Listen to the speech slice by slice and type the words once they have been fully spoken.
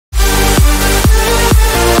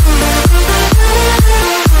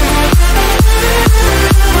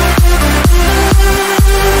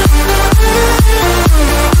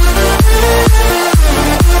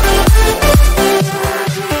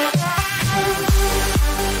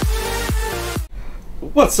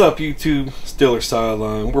What's up, YouTube? Steeler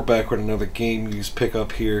Sideline. We're back with another game used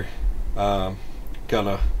pickup here.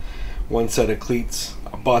 Got one set of cleats.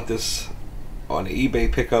 I bought this on an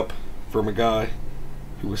eBay pickup from a guy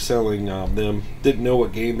who was selling them. Didn't know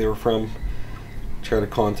what game they were from. Tried to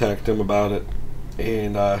contact him about it,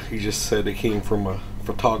 and he just said they came from a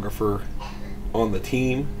photographer on the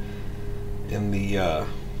team in the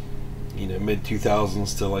mid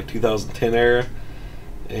 2000s to like 2010 era,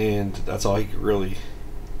 and that's all he could really,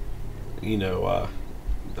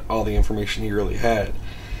 all the information he really had.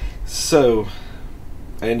 So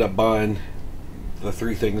I ended up buying the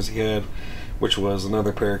three things he had, which was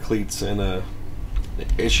another pair of cleats and a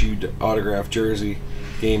issued autographed jersey,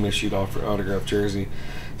 game issued autographed jersey.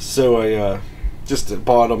 So I just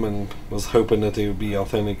bought them and was hoping that they would be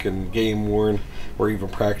authentic and game worn or even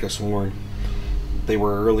practice worn. They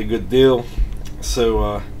were a really good deal,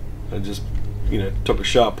 so I just took a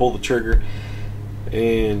shot, pulled the trigger,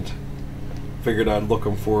 and figured I'd look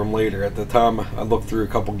them for them later. At the time, I looked through a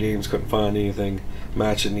couple games, couldn't find anything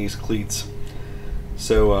matching these cleats.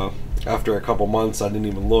 So after a couple months, I didn't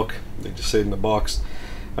even look. They just stayed in the box.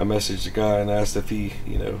 I messaged the guy and asked if he,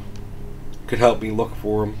 could help me look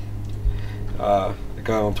for them. The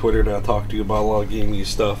guy on Twitter that I talked to about a lot of game use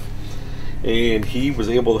stuff, and he was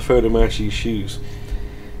able to photo match these shoes.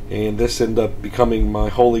 And this ended up becoming my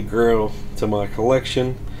holy grail to my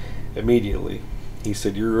collection immediately. He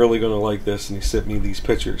said, "You're really going to like this," and he sent me these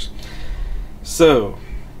pictures. So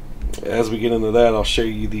as we get into that, I'll show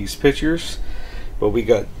you these pictures. But we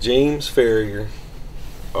got James Farrior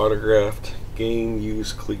autographed game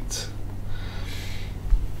used cleats.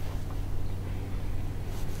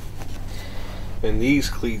 And these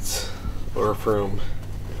cleats are from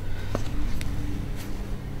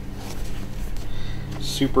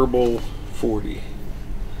Super Bowl 40.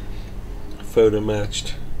 Photo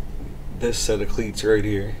matched this set of cleats right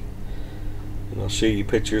here, and I'll show you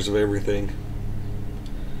pictures of everything,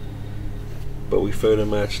 but we photo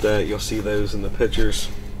matched that. You'll see those in the pictures.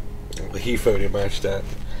 He photo matched that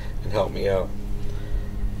and helped me out.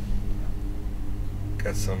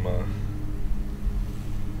 Got some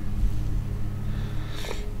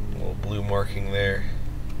little blue marking there,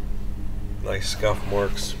 nice scuff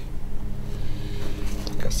marks.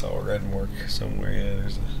 I saw a red mark somewhere. Yeah,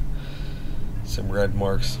 there's some red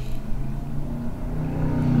marks.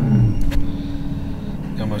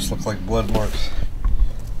 They almost look like blood marks.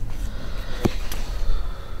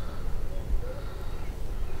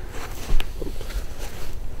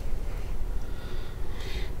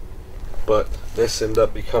 But this ended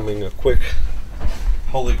up becoming a quick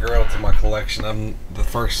holy grail to my collection. I'm the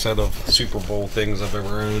first set of Super Bowl things I've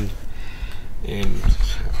ever owned, and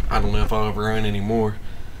I don't know if I'll ever own any more,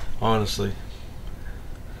 honestly.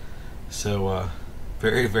 So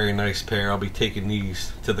very, very nice pair. I'll be taking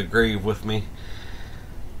these to the grave with me,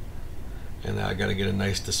 and I got to get a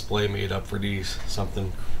nice display made up for these.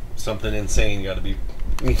 Something insane got to be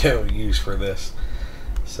used for this.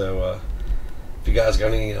 So if you guys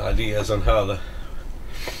got any ideas on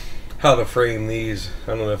how to frame these,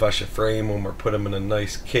 I don't know if I should frame them or put them in a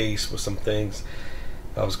nice case with some things.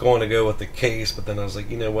 I was going to go with the case, but then I was like,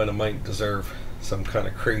 you know what, it might deserve some kind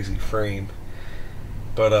of crazy frame.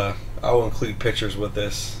 But I'll include pictures with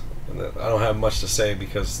this. And I don't have much to say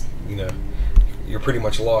because you're pretty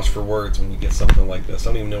much lost for words when you get something like this. I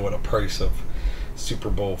don't even know what a price of Super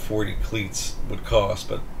Bowl 40 cleats would cost,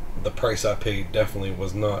 but the price I paid definitely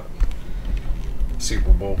was not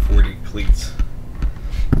Super Bowl 40 cleats.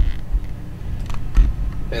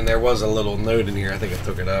 And there was a little note in here. I think I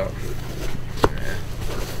took it out.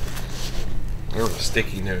 There was a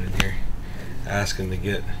sticky note in here asking to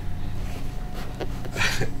get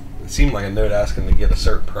it seemed like a note asking to get a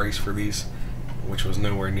certain price for these, which was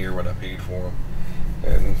nowhere near what I paid for them,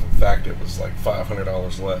 and in fact it was like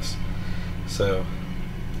 $500 less. So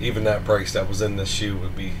even that price that was in this shoe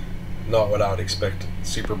would be not what I would expect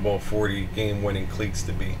Super Bowl 40 game winning cleats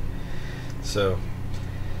to be. So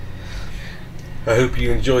I hope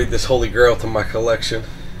you enjoyed this holy grail to my collection,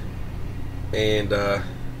 and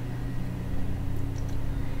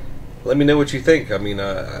let me know what you think. I mean,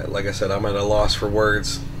 like I said, I'm at a loss for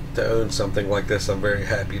words to own something like this. I'm very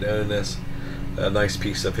happy to own this. A nice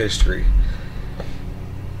piece of history.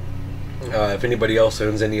 If anybody else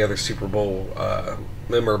owns any other Super Bowl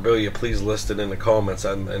memorabilia, please list it in the comments.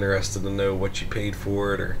 I'm interested to know what you paid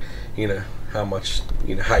for it, or how much,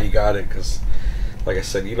 how you got it, because like I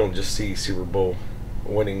said, you don't just see Super Bowl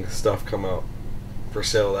winning stuff come out for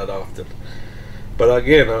sale that often. But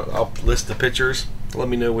again, I'll list the pictures. Let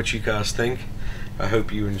me know what you guys think. I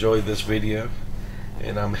hope you enjoyed this video,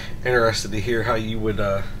 and I'm interested to hear how you would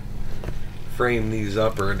frame these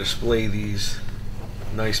up or display these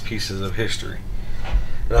nice pieces of history.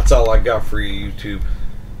 And that's all I got for you, YouTube.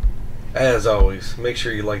 As always, make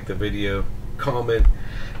sure you like the video, comment,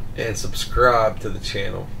 and subscribe to the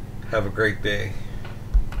channel. Have a great day.